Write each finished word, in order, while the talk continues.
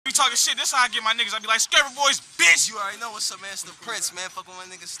talking shit. This how I get my niggas. I be like, scrapper boys, bitch. You already know what's up, man. It's the Prince, man. Fuck with my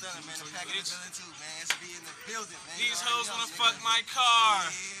niggas stunning, man. The pack in the building too, man. It's be in the building, man. These hoes wanna fuck my car.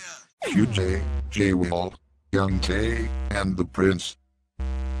 QJ, J-Will, Young J, and the Prince.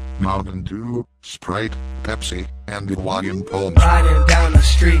 Mountain Dew, Sprite, Pepsi, and Hawaiian Palms. Riding down the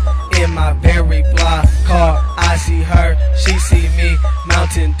street in my very fly car. I see her, she see me.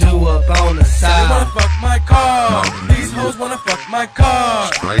 Mountain Dew up on the side. They wanna fuck my car. These hoes wanna fuck my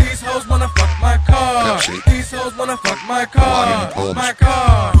car. Sprite. These hoes wanna fuck my car. Pepsi. These hoes wanna fuck my car. Hawaiian Palms. My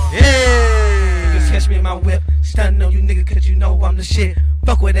car. Yeah. Just catch me in my whip, stunning on you nigga, cause you know I'm the shit.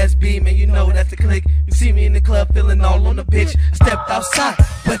 Fuck with SB, man, you know that's the click. You see me in the club, feeling all on the bitch. I stepped outside,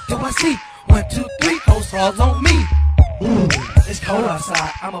 what do I see? 1, 2, 3, hoes falls on me. It's cold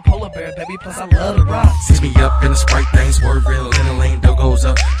outside, I'm a polar bear, baby, plus I love to ride. Sees me up in the Sprite thing, swerving in the lane, dough goes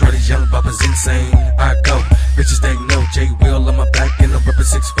up. Try these young bumpers insane. I go, bitches they know, J-Will on my back and I'm reppin'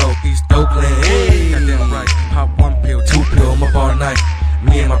 6'4", East Oakland. Hey, goddamn right, pop 1 pill, 2 pill, I'm up all night.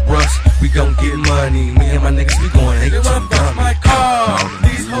 Me and my bros, we gon' get money. Me and my niggas, we gon' hate. They wanna fuck my car.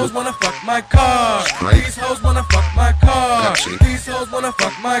 These hoes wanna fuck my car. These hoes wanna fuck my car. These hoes wanna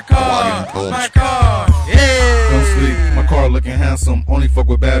fuck my car. My car. Yeah. Don't sleep, my car looking handsome. Only fuck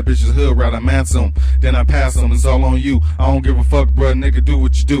with bad bitches, hood ride, I manson. Then I pass them, it's all on you. I don't give a fuck, bruh, nigga, do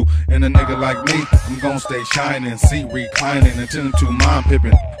what you do. And a nigga like me, I'm gon' stay shining, seat reclining, attending to mind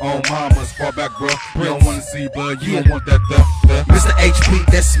pippin'. On mama's, fall back, bruh. You don't wanna see blood, you don't want that duh. Mr. HP,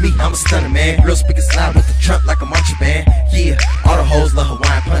 that's me, I'm a stunner, man. Real speakers loud with the trunk like a marching band. Yeah, all the hoes love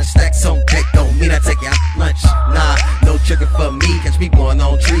Hawaiian punch. Stacks on deck, don't mean I take you out to lunch. Nah, no trigger for me. Catch me blowing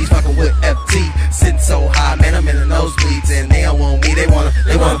on trees, fucking with FT. Sitting so high, man, I'm in the nosebleeds. And they don't want me, they wanna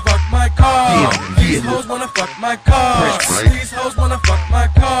fuck my car. Yeah. These hoes wanna fuck my car. These hoes wanna fuck my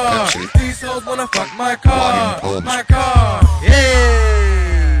car. These hoes wanna fuck my car. My car.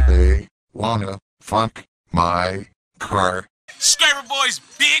 Yeah. They wanna fuck my car. Scrapper boys,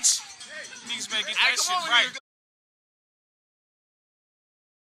 bitch. Niggas better get that shit right.